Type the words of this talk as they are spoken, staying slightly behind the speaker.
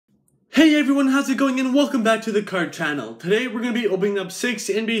Hey everyone, how's it going and welcome back to the Card Channel. Today we're going to be opening up 6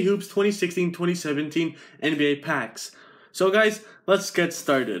 NBA Hoops 2016-2017 NBA packs. So guys, let's get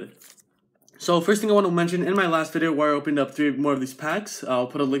started. So first thing I want to mention, in my last video where I opened up 3 more of these packs, I'll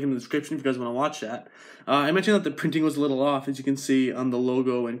put a link in the description if you guys want to watch that. I mentioned that the printing was a little off, as you can see on the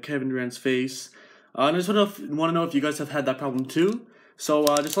logo and Kevin Durant's face. And I just want to know if you guys have had that problem too. So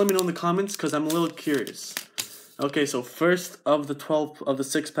just let me know in the comments because I'm a little curious. Okay, so first of the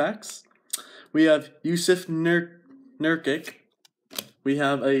 6 packs, we have Yusuf Nurkic. We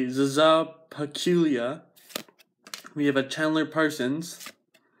have a Zaza Pachulia. We have a Chandler Parsons.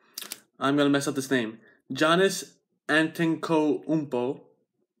 I'm gonna mess up this name. Giannis Antetokounmpo.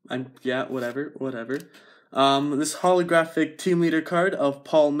 Yeah, whatever. This holographic team leader card of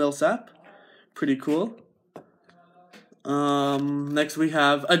Paul Millsap. Pretty cool. Next we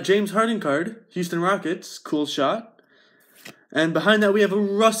have a James Harden card, Houston Rockets, cool shot. And behind that we have a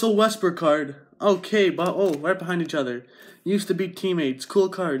Russell Westbrook card. Okay, but right behind each other. Used to be teammates, cool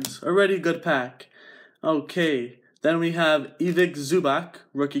cards, already a good pack. Okay, then we have Ivica Zubac,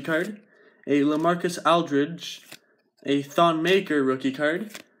 rookie card. A LaMarcus Aldridge, a Thon Maker rookie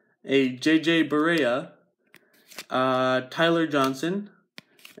card. A JJ Barea, Tyler Johnson.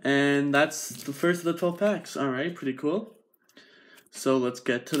 And that's the first of the 12 packs. Alright, pretty cool. So let's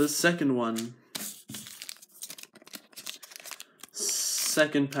get to the second one.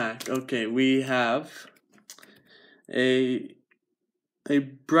 Second pack. Okay, we have a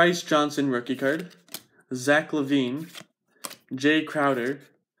Bryce Johnson rookie card. Zach LaVine. Jay Crowder.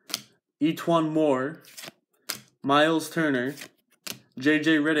 Etwan Moore. Miles Turner.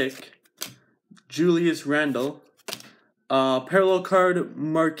 JJ Redick. Julius Randle. Parallel card,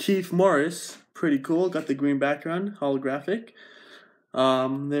 Markieff Morris. Pretty cool. Got the green background, holographic.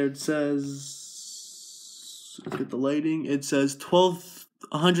 There it says, look at the lighting. It says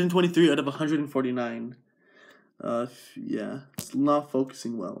 123 out of 149. Yeah, it's not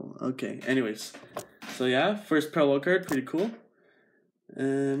focusing well. Okay, anyways. So yeah, first parallel card, pretty cool.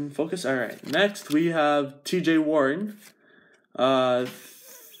 And focus, alright. Next, we have TJ Warren. Thabo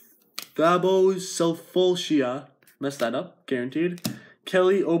Selfolshia. Messed that up, guaranteed.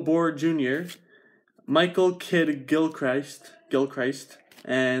 Kelly Obour Jr., Michael Kidd Gilchrist,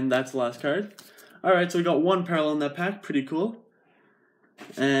 and that's the last card. Alright, so we got one parallel in that pack, pretty cool.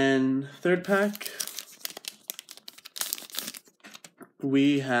 And third pack,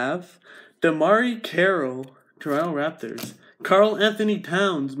 we have Damari Carroll, Toronto Raptors. Karl Anthony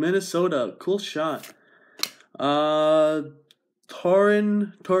Towns, Minnesota, cool shot. Taurean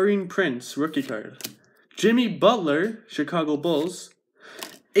Prince, rookie card. Jimmy Butler, Chicago Bulls.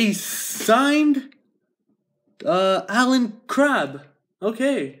 A signed Allen Crabbe.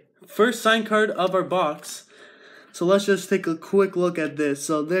 Okay, first signed card of our box. So let's just take a quick look at this.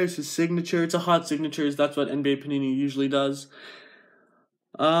 So there's his signature. It's a hot signature. That's what NBA Panini usually does.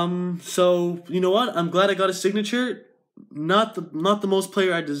 So you know what? I'm glad I got a signature. Not the most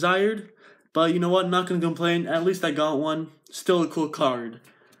player I desired, but you know what? I'm not gonna complain. At least I got one. Still a cool card.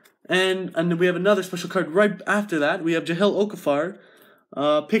 And we have another special card right after that. We have Jahlil Okafor,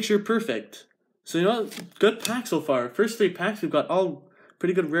 picture perfect. So you know what? Good pack so far. First 3 packs, we've got all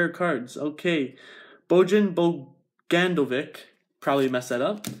pretty good rare cards. Okay, Bojan Bogdanovic, probably messed that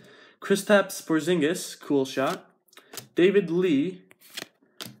up. Kristaps Porzingis, cool shot. David Lee,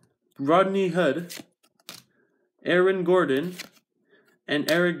 Rodney Hood, Aaron Gordon,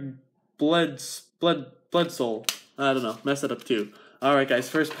 and Eric Bledsoe. I don't know, messed that up too. Alright guys,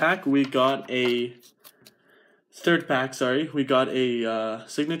 first pack, we got a... Third pack, sorry. We got a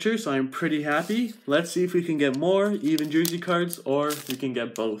signature, so I'm pretty happy. Let's see if we can get more, even jersey cards, or we can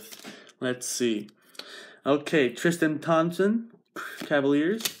get both. Let's see. Okay, Tristan Thompson,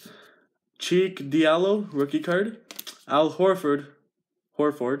 Cavaliers. Cheek Diallo, rookie card. Al Horford,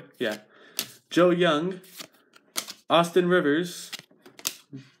 yeah. Joe Young. Austin Rivers.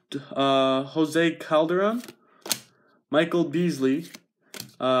 Jose Calderon. Michael Beasley,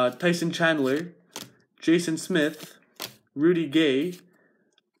 Tyson Chandler, Jason Smith, Rudy Gay,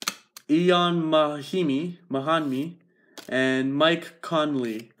 Ian Mahanmi, and Mike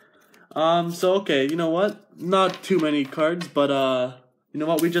Conley. So okay, you know what? Not too many cards, but you know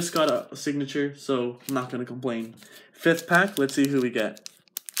what? We just got a signature, so I'm not gonna complain. Fifth pack, let's see who we get.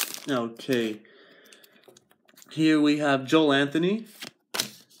 Okay. Here we have Joel Anthony,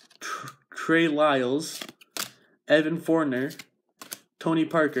 Trey Lyles, Evan Fournier, Tony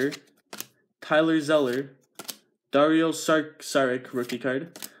Parker, Tyler Zeller, Dario Saric, rookie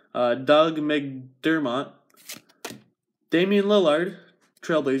card, Doug McDermott, Damian Lillard,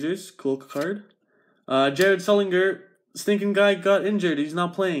 Trailblazers, cool card, Jared Sullinger, stinking guy got injured. He's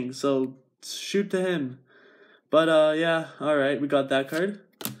not playing, so shoot to him. But yeah, alright, we got that card.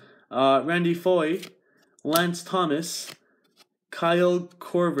 Randy Foy, Lance Thomas, Kyle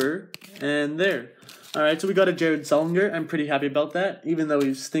Korver, and there. Alright, so we got a Jared Sullinger. I'm pretty happy about that, even though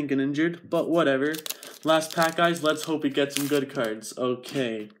he's stinking injured, but whatever. Last pack, guys. Let's hope we get some good cards.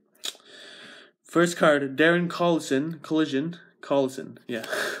 Okay. First card, Darren Collison, yeah.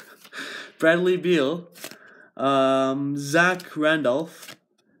 Bradley Beal, Zach Randolph,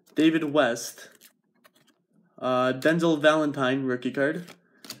 David West, Denzel Valentine, rookie card.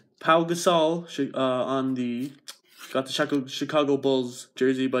 Pau Gasol got the Chicago Bulls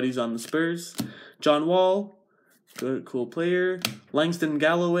jersey, but he's on the Spurs. John Wall, good, cool player. Langston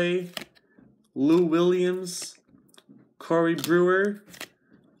Galloway, Lou Williams, Corey Brewer.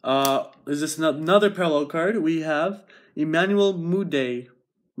 Is this another parallel card? We have Emmanuel Mudiay,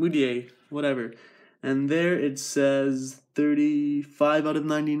 whatever. And there it says 35 out of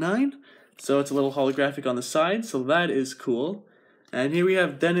 99. So it's a little holographic on the side, so that is cool. And here we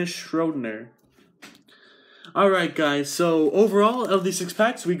have Dennis Schroeder. Alright guys, so overall of these 6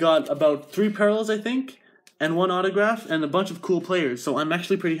 packs, we got about 3 parallels, I think, and 1 autograph, and a bunch of cool players. So I'm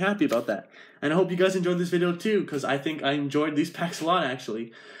actually pretty happy about that. And I hope you guys enjoyed this video too, because I think I enjoyed these packs a lot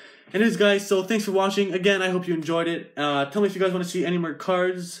actually. Anyways guys, so thanks for watching. Again, I hope you enjoyed it. Tell me if you guys want to see any more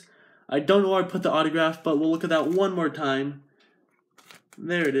cards. I don't know where I put the autograph, but we'll look at that one more time.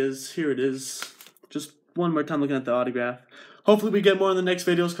 There it is. Here it is. Just one more time looking at the autograph. Hopefully we get more in the next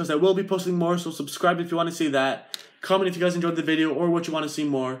videos, because I will be posting more, so subscribe if you want to see that. Comment if you guys enjoyed the video or what you want to see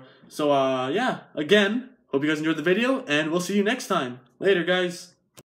more. So yeah, again, hope you guys enjoyed the video, and we'll see you next time. Later guys.